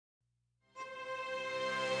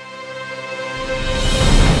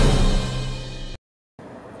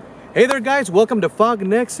Hey there guys, welcome to F.O.G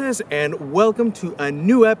Nexus and welcome to a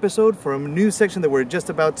new episode from a new section that we're just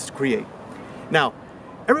about to create. Now,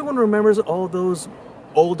 everyone remembers all those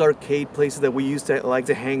old arcade places that we used to like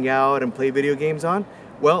to hang out and play video games on?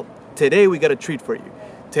 Well, today we got a treat for you.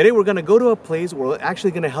 Today we're gonna go to a place where it's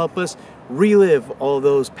actually gonna help us relive all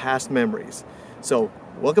those past memories. So,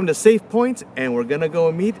 welcome to Savepoint and we're gonna go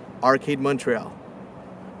meet Arcade Montreal.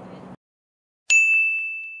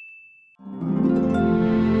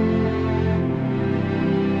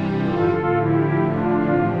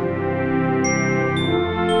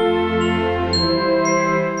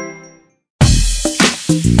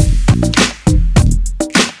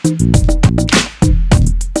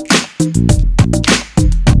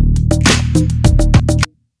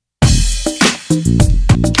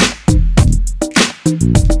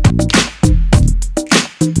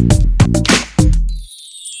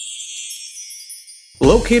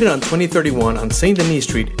 Located on 2031 on St. Denis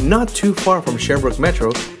Street, not too far from Sherbrooke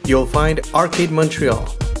Metro, you'll find Arcade Montreal,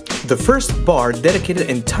 the first bar dedicated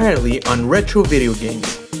entirely on retro video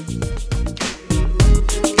games.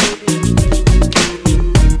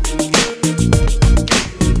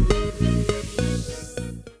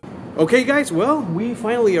 Okay guys, well, we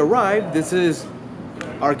finally arrived. This is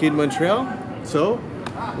Arcade Montreal, so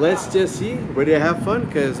let's just see, ready to have fun,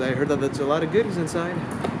 because I heard that there's a lot of goodies inside.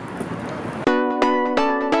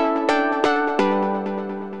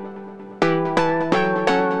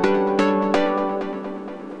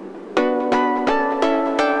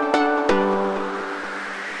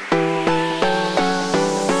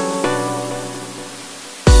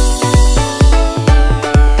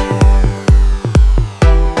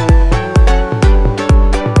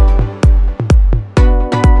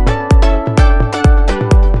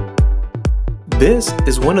 This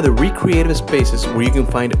is one of the recreative spaces where you can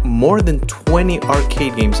find more than 20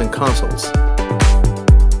 arcade games and consoles.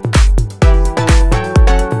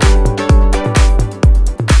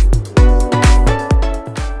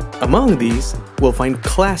 Among these, we'll find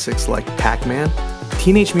classics like Pac-Man,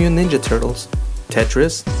 Teenage Mutant Ninja Turtles,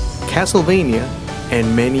 Tetris, Castlevania,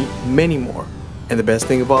 and many, many more. And the best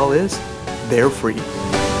thing of all is, they're free.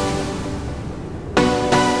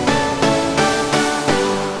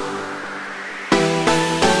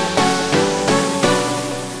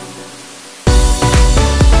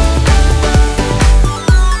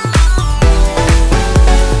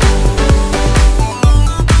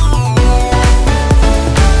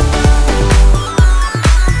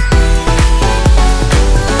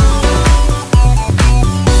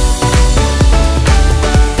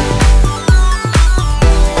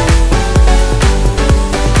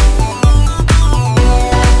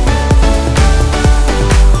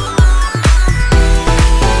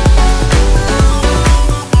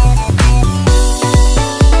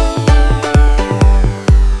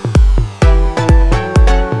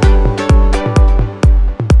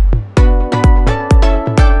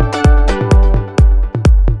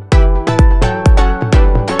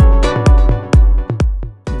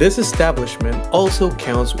 This establishment also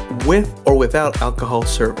counts with or without alcohol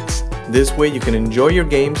service. This way you can enjoy your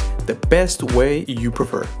games the best way you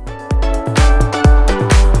prefer.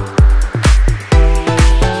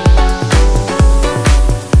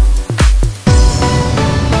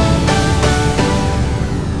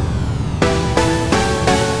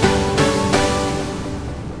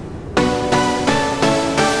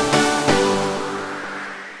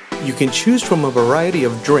 You can choose from a variety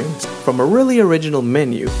of drinks from a really original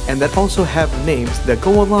menu and that also have names that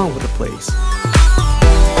go along with the place.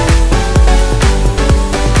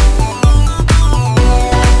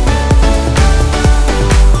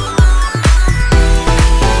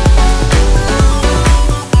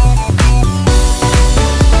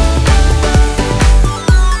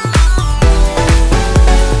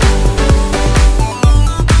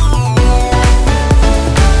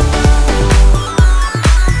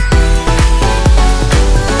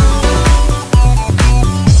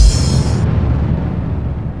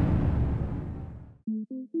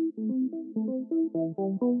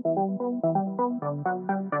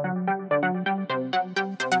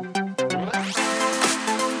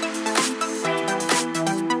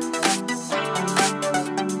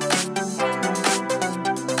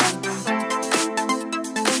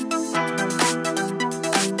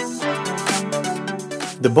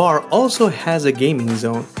 The bar also has a gaming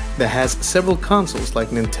zone that has several consoles like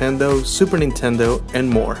Nintendo, Super Nintendo, and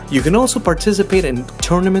more. You can also participate in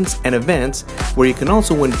tournaments and events where you can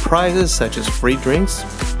also win prizes such as free drinks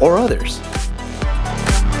or others.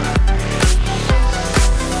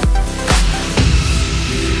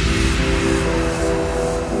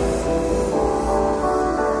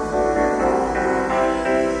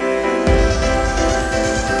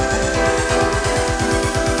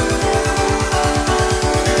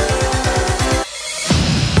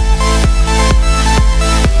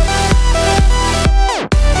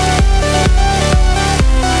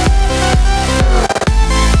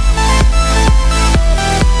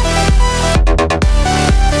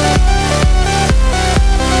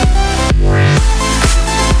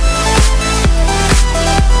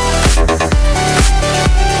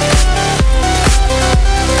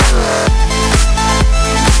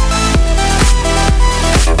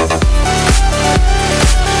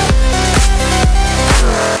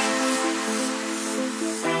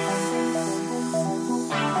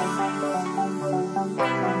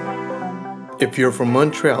 If you're from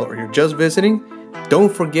Montreal or you're just visiting,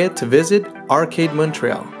 don't forget to visit Arcade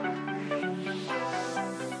Montreal.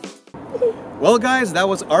 Well guys, that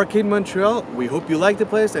was Arcade Montreal. We hope you liked the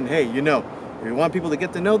place, and hey, you know, if you want people to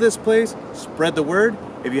get to know this place, spread the word.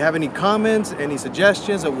 If you have any comments, any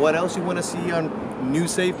suggestions of what else you want to see on new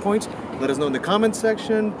save points, let us know in the comments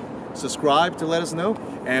section. Subscribe to let us know,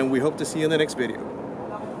 and we hope to see you in the next video.